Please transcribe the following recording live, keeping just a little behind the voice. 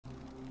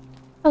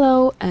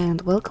Hello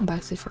and welcome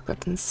back to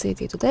Forgotten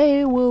City.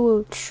 Today we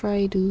will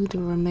try do the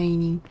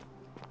remaining.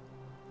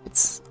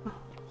 It's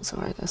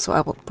alright, so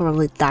I will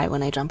probably die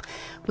when I jump.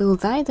 We'll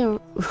die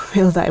the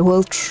we'll die.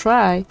 We'll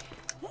try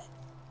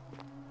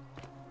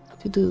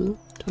to do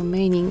the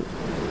remaining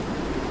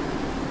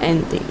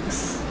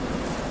endings.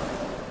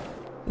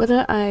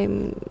 Whether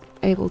I'm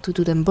able to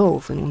do them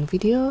both in one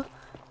video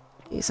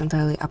is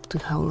entirely up to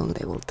how long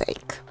they will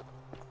take.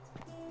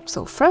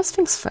 So first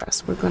things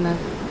first, we're gonna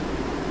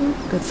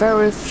the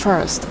very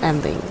first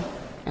ending,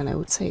 and I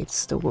would say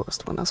it's the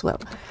worst one as well.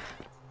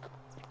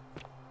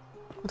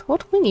 But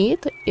what we need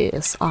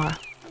is our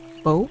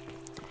bow,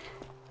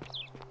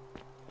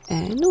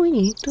 and we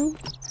need to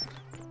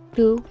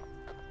do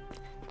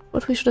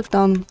what we should have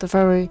done the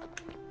very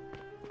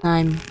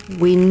time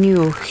we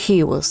knew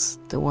he was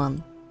the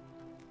one.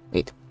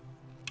 Wait.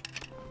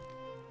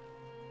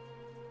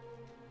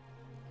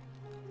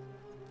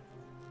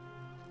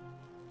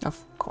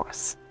 Of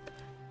course.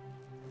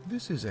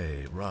 This is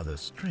a rather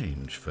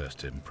strange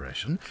first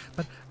impression,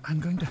 but I'm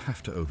going to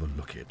have to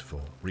overlook it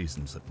for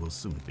reasons that will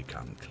soon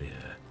become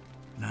clear.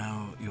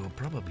 Now, you're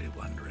probably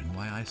wondering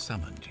why I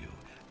summoned you,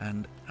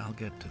 and I'll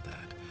get to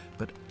that.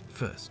 But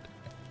first,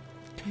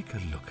 take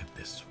a look at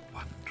this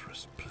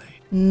wondrous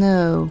plate.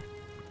 No.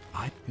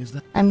 Is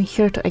that... I'm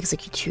here to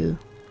execute you.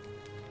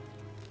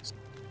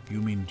 You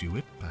mean do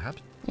it,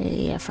 perhaps?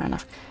 Yeah, fair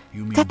enough.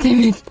 You mean... God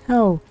damn it,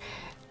 no.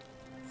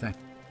 Thank...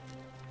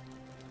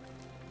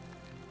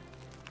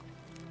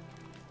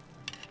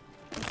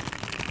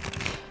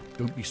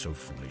 Don't be so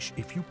foolish.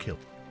 If you kill...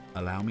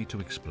 Allow me to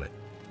explain.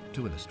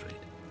 To illustrate.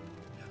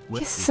 Well,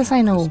 Yes,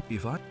 I know.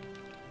 If I...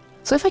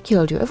 So if I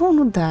killed you, everyone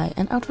would die,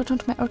 and I'd return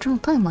to my original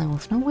timeline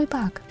with no way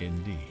back.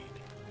 Indeed.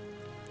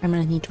 I'm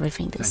gonna need to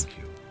rethink this. Thank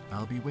you.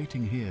 I'll be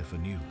waiting here for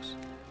news.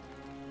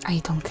 I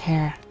don't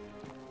care.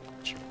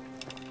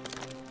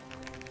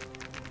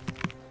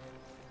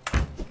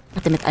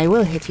 God damn it, I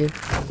will hit you.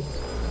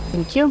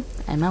 Thank you.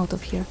 I'm out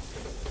of here.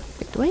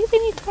 Wait, do I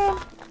even need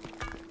to...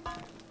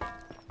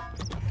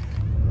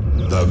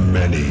 The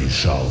many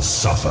shall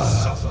suffer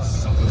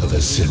for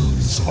the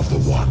sins of the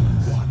one.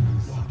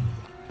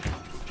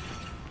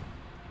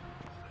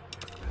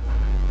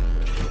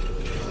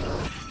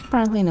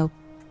 Apparently no.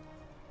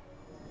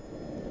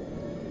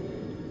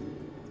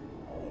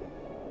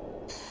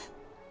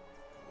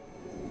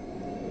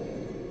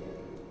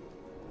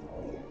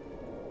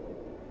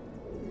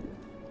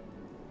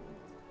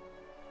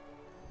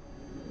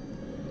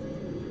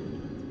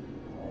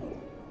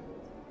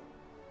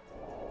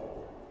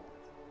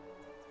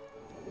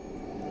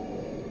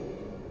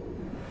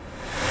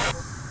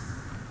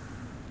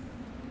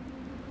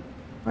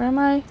 Where am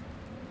I?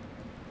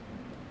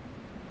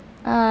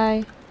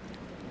 Hi.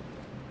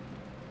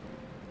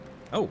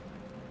 Oh.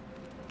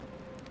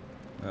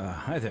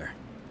 Hi there.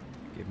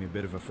 Gave me a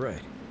bit of a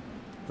fright.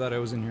 Thought I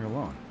was in here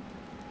alone.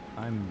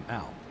 I'm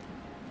Al.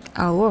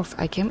 Alworth,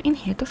 I came in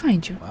here to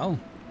find you. Well,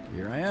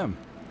 here I am.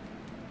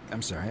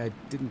 I'm sorry, I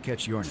didn't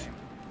catch your name.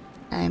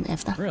 I'm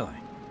Evna. Really?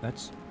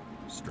 That's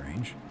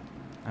strange.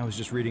 I was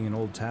just reading an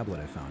old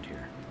tablet I found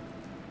here.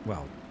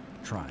 Well,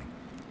 trying.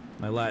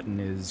 My Latin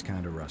is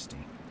kinda rusty,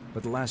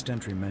 but the last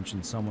entry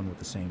mentioned someone with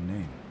the same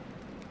name.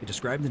 It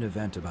described an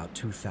event about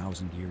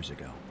 2,000 years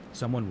ago.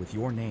 Someone with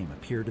your name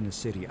appeared in the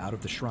city out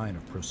of the shrine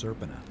of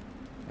Proserpina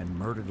and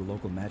murdered a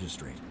local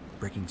magistrate,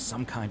 breaking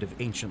some kind of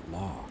ancient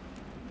law.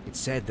 It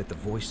said that the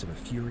voice of a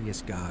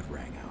furious god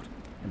rang out,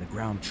 and the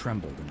ground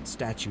trembled and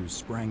statues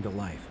sprang to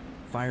life,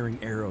 firing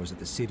arrows at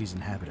the city's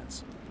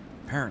inhabitants.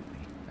 Apparently,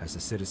 as the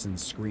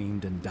citizens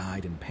screamed and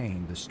died in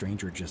pain, the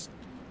stranger just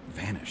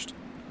vanished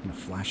in a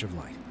flash of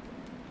light.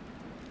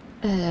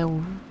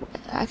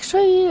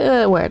 Actually,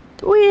 wait.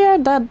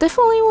 Weird, that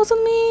definitely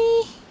wasn't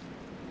me.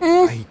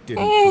 I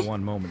didn't for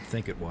one moment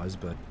think it was,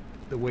 but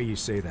the way you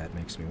say that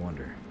makes me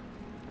wonder.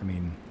 I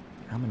mean,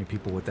 how many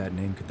people with that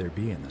name could there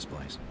be in this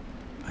place?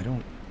 I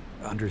don't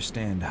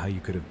understand how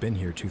you could have been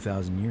here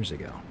 2,000 years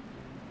ago.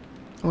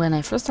 When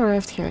I first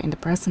arrived here in the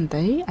present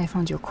day, I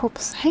found your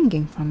corpse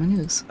hanging from a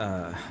noose.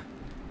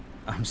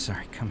 I'm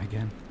sorry, come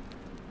again?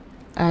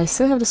 I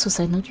still have the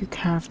suicide note you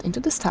carved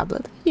into this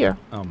tablet. Here.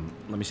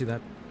 Let me see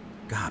that.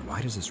 God,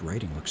 why does this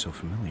writing look so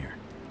familiar?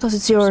 Because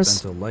it's I've yours.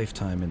 spent a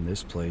lifetime in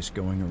this place,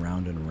 going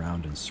around and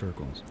around in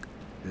circles.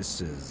 This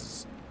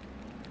is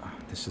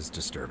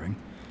disturbing.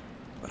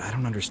 But I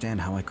don't understand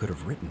how I could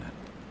have written it.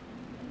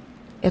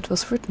 It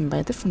was written by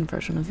a different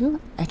version of you.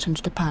 I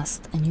changed the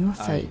past and your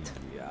fate.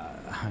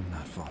 I'm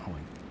not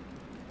following.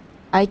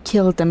 I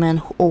killed the man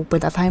who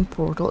opened a time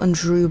portal and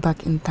drew you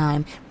back in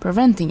time,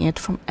 preventing it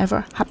from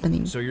ever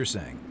happening. So you're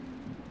saying,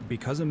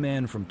 because a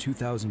man from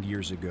 2,000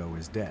 years ago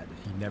is dead,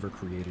 he never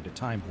created a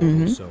time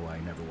portal, so I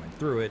never went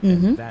through it,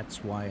 and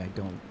that's why I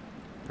don't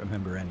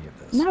remember any of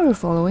this. Now you're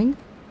following.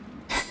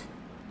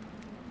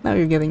 Now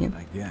you're getting it.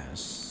 I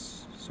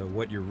guess. So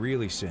what you're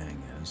really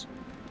saying is,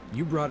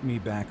 you brought me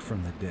back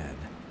from the dead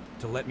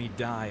to let me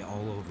die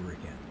all over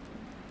again.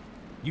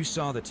 You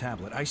saw the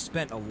tablet. I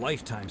spent a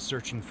lifetime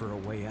searching for a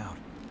way out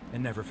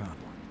and never found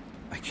one.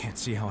 I can't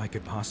see how I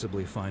could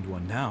possibly find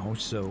one now,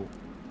 so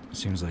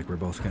Seems like we're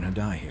both gonna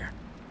die here.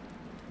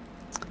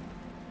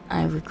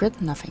 I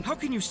regret nothing. How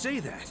can you say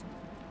that?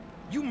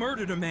 You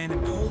murdered a man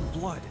in cold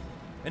blood,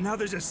 and now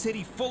there's a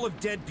city full of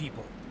dead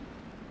people.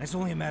 It's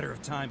only a matter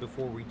of time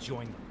before we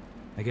join them.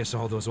 I guess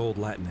all those old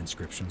Latin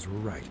inscriptions were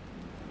right.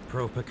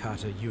 Pro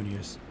peccata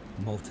unius,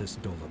 multis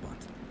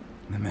dolabunt.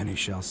 The many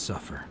shall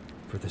suffer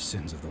for the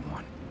sins of the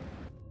one.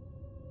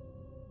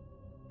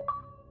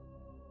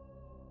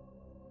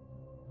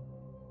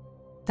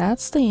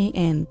 That's the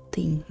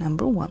ending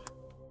number 1.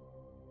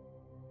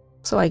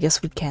 So I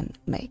guess we can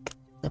make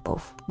the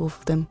both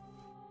of them.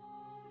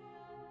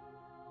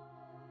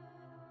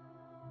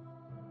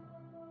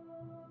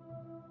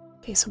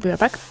 Okay, so we are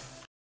back.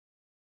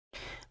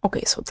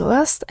 Okay, so the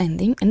last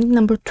ending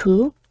number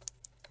 2,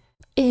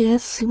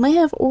 is, you may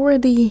have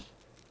already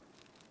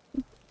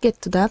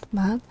get to that,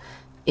 but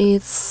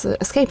it's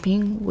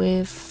escaping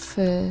with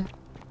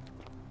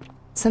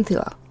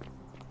Scintilla.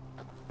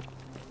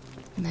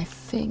 And I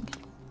think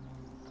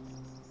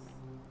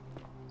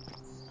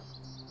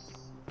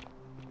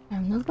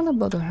I'm not gonna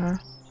bother her.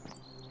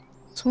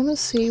 Just wanna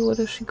see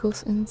whether she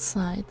goes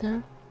inside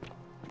there.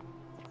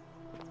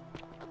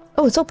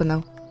 Oh, it's open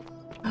now.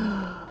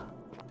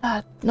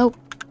 Nope,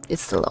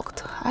 it's still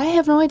locked. I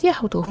have no idea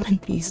how to open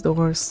these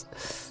doors.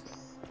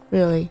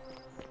 Really.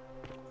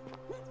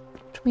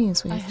 Which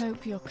means we I have to...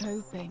 hope you're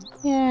coping.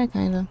 Yeah,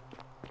 kinda.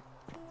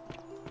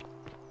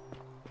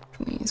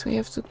 Which means we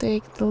have to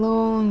take the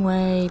long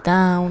way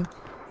down.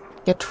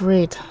 Get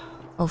rid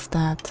of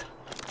that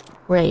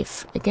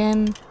Wraith.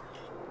 Again,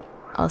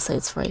 I'll say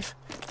it's Wraith.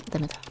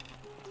 Damn it.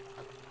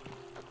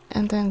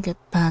 And then get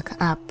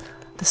back up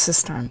the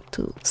cistern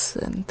to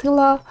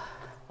Scintilla.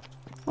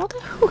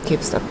 Who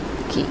keeps that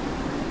key?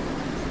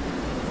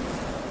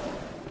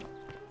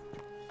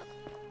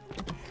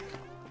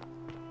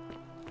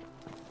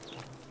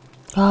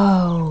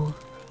 Oh,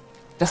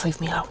 just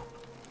leave me alone.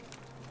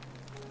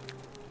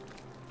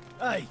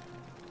 Hey,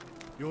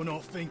 you're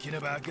not thinking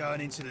about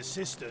going into the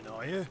cistern,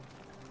 are you?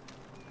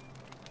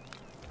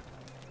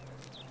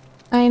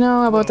 I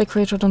know about the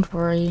creature, don't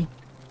worry.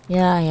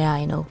 Yeah,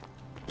 I know.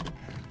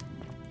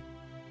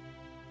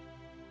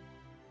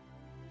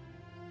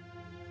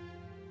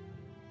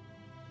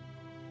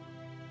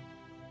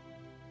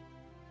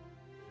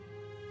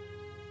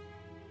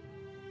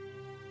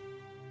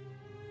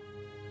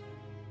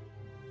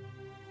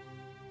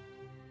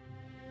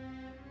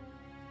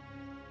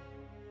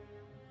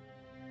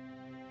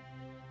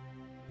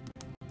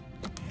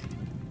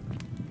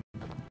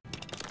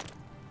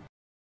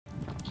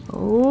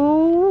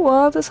 Oh,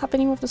 what is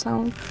happening with the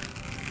sound?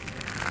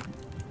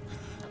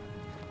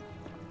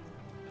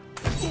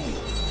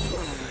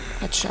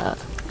 Headshot.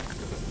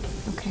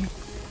 Okay.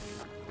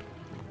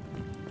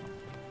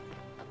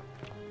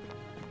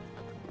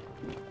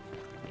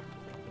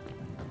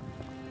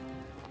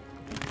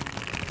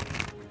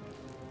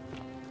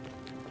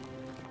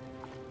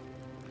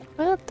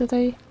 Well, did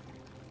I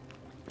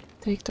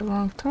take the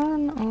wrong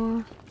turn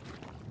or?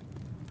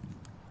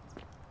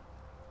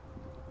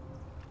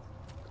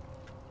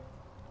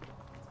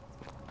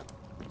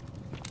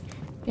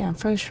 Yeah, I'm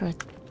pretty sure I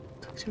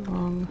took the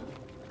wrong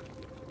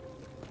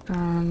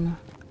turn.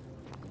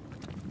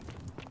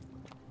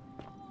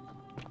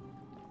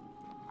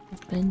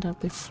 I've been there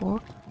before.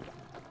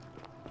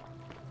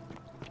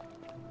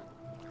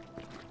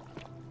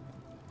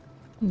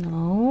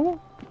 No.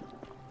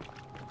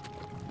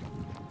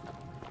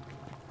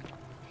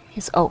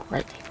 Oh,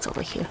 right, it's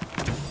over here.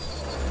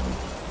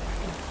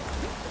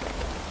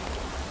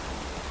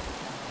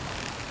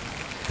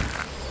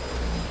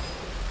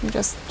 You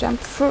just jump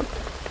through.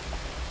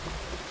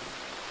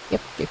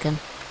 Yep, you can.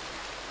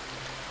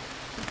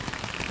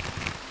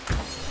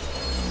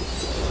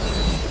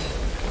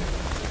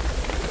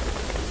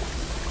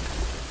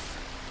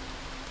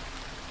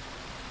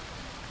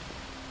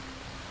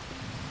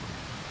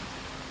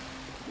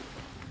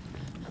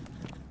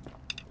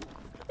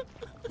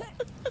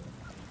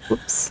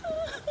 Whoops.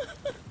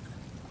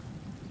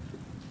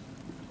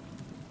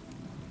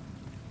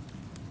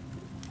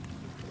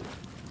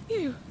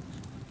 You?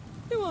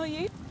 Who are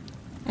you?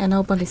 And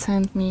nobody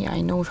sent me.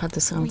 I know we've had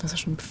this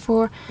conversation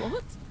before.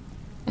 What?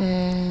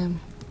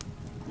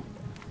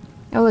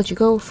 I'll let you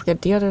go.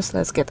 Forget the others.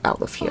 Let's get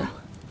out of here.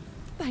 Oh,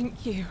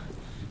 thank you.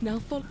 Now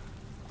follow.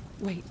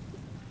 Wait.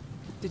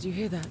 Did you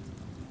hear that?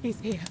 He's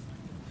here.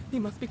 He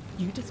must be.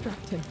 You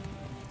distract him.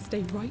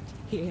 Stay right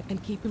here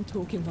and keep him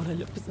talking while I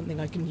look for something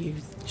I can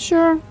use.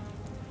 Sure.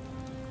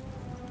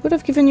 Would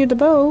have given you the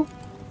bow.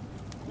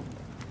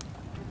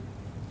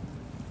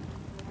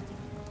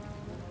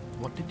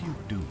 What did you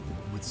do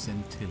with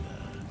Scintilla?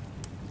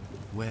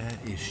 Where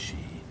is she?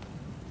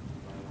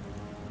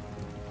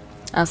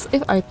 As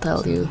if I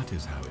tell So you. that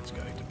is how it's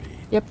going to be.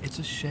 Yep. It's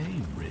a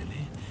shame,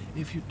 really.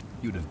 If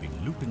you'd have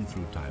been looping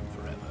through time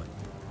forever.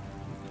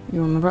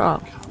 You remember all.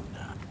 Come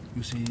now.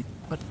 You see,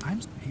 but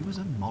he was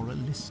a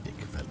moralistic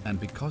fellow, and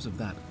because of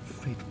that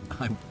fate,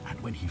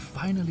 and when he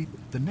finally,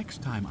 the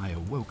next time I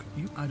awoke,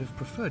 I'd have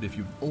preferred if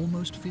you'd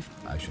almost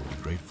 50. I should be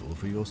grateful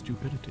for your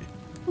stupidity.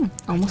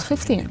 Almost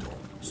 15.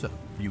 So,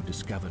 you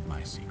discovered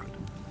my secret.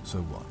 So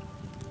what?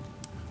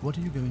 What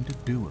are you going to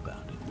do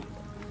about it?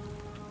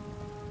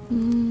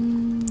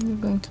 You're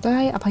going to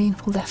die a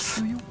painful death.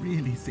 Do you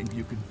really think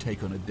you can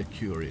take on a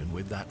Decurion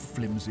with that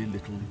flimsy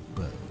little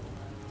bow?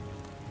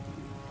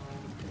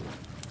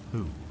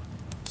 Who?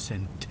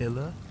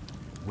 Scintilla?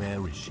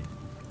 Where is she?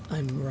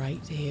 I'm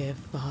right here,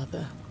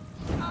 Father.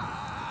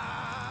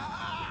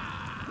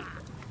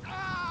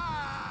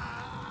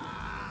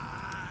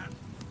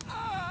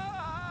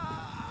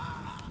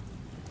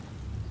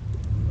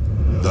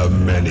 The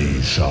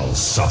many shall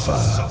suffer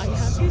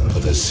for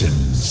the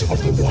sins of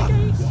the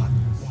one.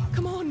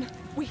 Come on,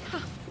 we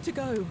have to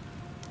go.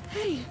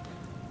 Hey,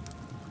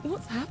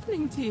 what's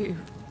happening to you?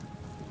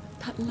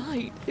 That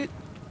light,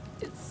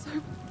 it's so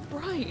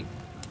bright.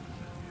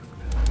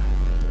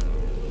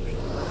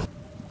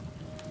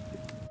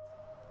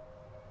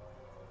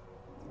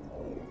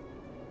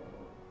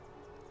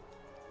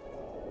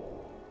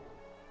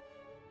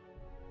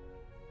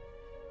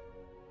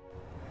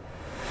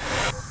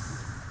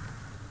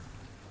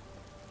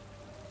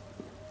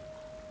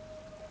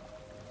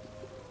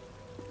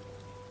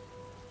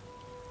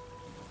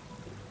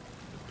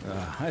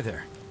 Hi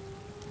there.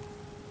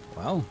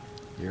 Well,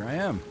 here I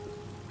am.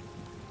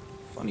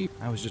 Funny,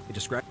 I was just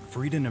described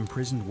freed an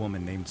imprisoned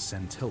woman named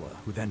Scintilla,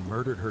 who then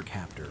murdered her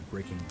captor,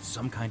 breaking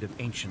some kind of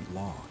ancient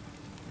law.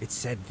 It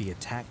said the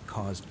attack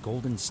caused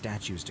golden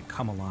statues to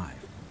come alive,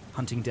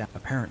 hunting down.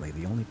 Apparently,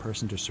 the only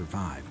person to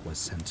survive was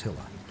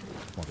Scintilla,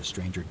 while the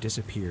stranger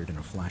disappeared in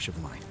a flash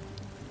of light.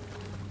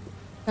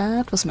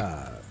 That was me.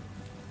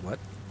 What?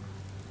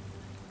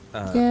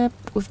 Yep,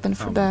 we've been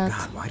through that.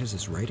 God, why does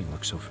this writing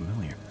look so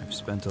familiar? I've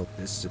spent all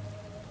this...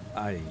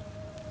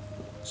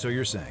 So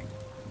you're saying,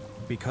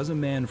 because a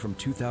man from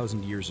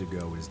 2,000 years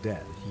ago is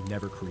dead, he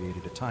never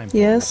created a time portal,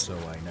 Yes. so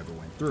I never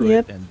went through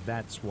Yep. it, and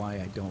that's why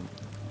I don't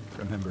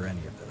remember any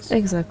of this.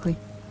 Exactly.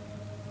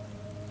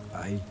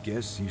 I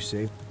guess you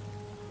saved...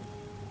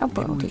 How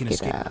Maybe about we we can get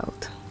escape.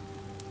 out?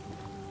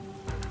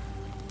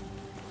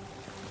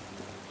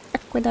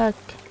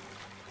 Aqueduct.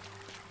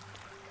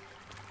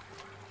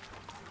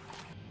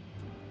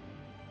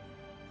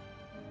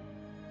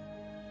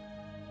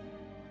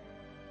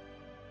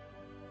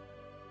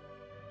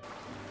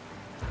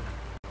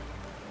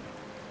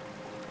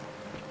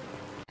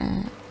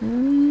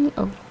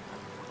 Oh,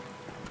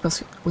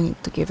 because we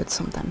need to give it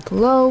some time to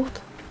load.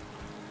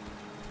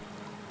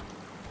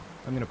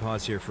 I'm gonna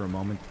pause here for a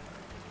moment.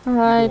 All You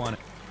right. go on.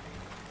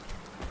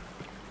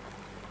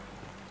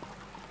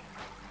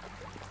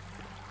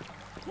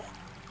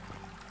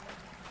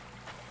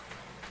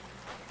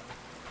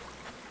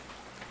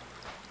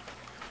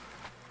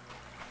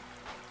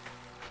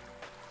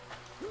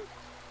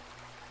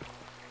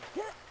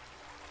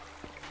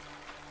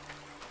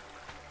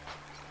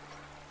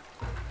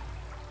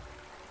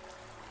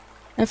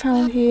 I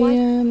found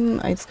him.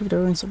 I discovered the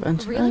ruins of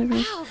ancient Really?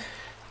 enemies. Wow.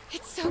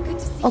 It's so good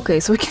to see Okay,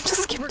 so we can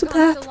just skip you. to We're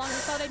gone that. so long I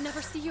thought I'd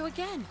never see you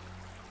again.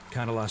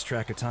 Kinda lost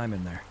track of time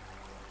in there.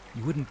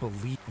 You wouldn't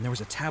believe... And there was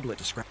a tablet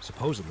described...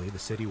 Supposedly, the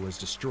city was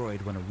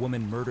destroyed when a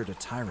woman murdered a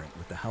tyrant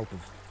with the help of...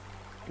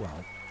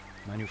 Well,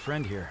 my new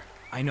friend here.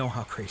 I know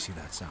how crazy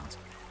that sounds.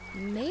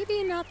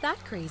 Maybe not that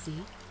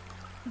crazy.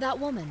 That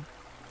woman.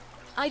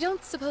 I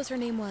don't suppose her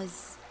name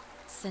was...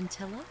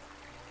 Scintilla?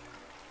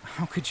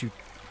 How could you...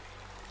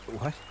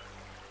 What?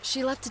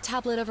 She left a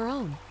tablet of her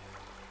own.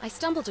 I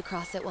stumbled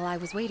across it while I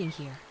was waiting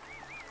here.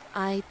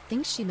 I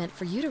think she meant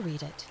for you to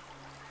read it.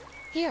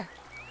 Here,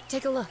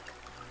 take a look.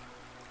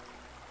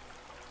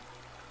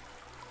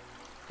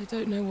 I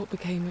don't know what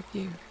became of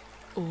you,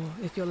 or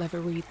if you'll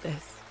ever read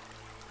this,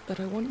 but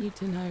I want you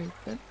to know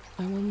that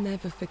I will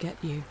never forget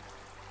you,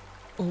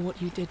 or what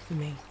you did for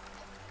me.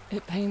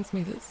 It pains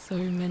me that so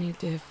many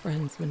dear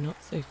friends were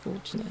not so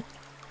fortunate.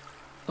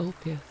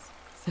 Ulpius,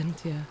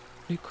 Sentia,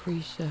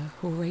 Lucretia,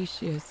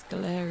 Horatius,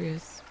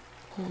 Galerius,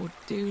 poor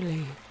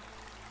Dooley,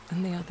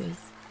 and the others.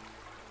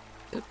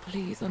 But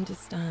please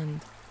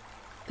understand,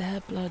 their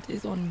blood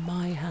is on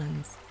my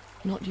hands,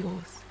 not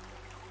yours.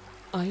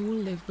 I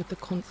will live with the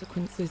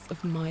consequences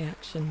of my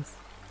actions,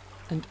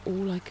 and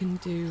all I can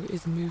do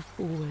is move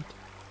forward,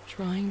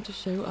 trying to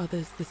show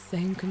others the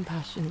same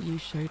compassion you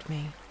showed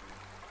me.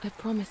 I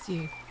promise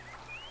you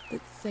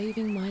that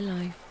saving my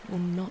life will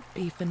not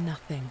be for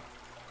nothing.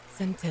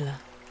 Scintilla.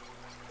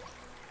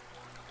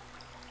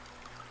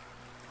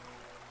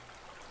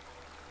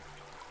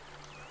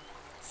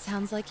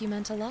 Sounds like you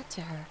meant a lot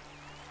to her.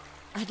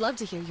 I'd love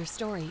to hear your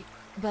story,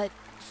 but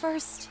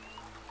first,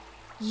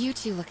 you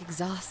two look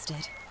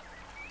exhausted.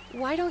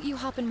 Why don't you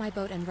hop in my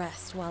boat and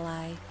rest while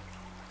I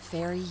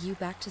ferry you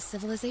back to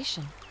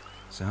civilization?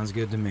 Sounds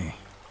good to me.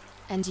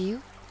 And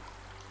you?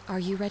 Are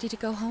you ready to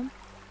go home?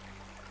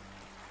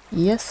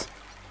 Yes.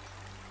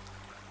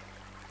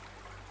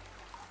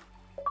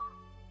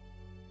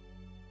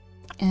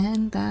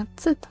 And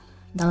that's it.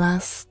 The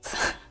last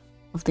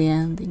of the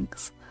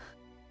endings.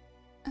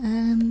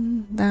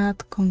 And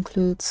that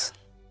concludes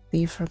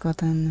the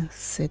Forgotten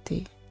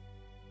City.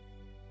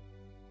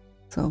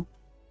 So,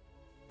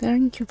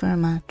 thank you very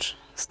much.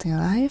 Stay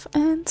alive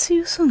and see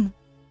you soon.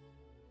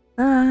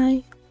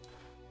 Bye!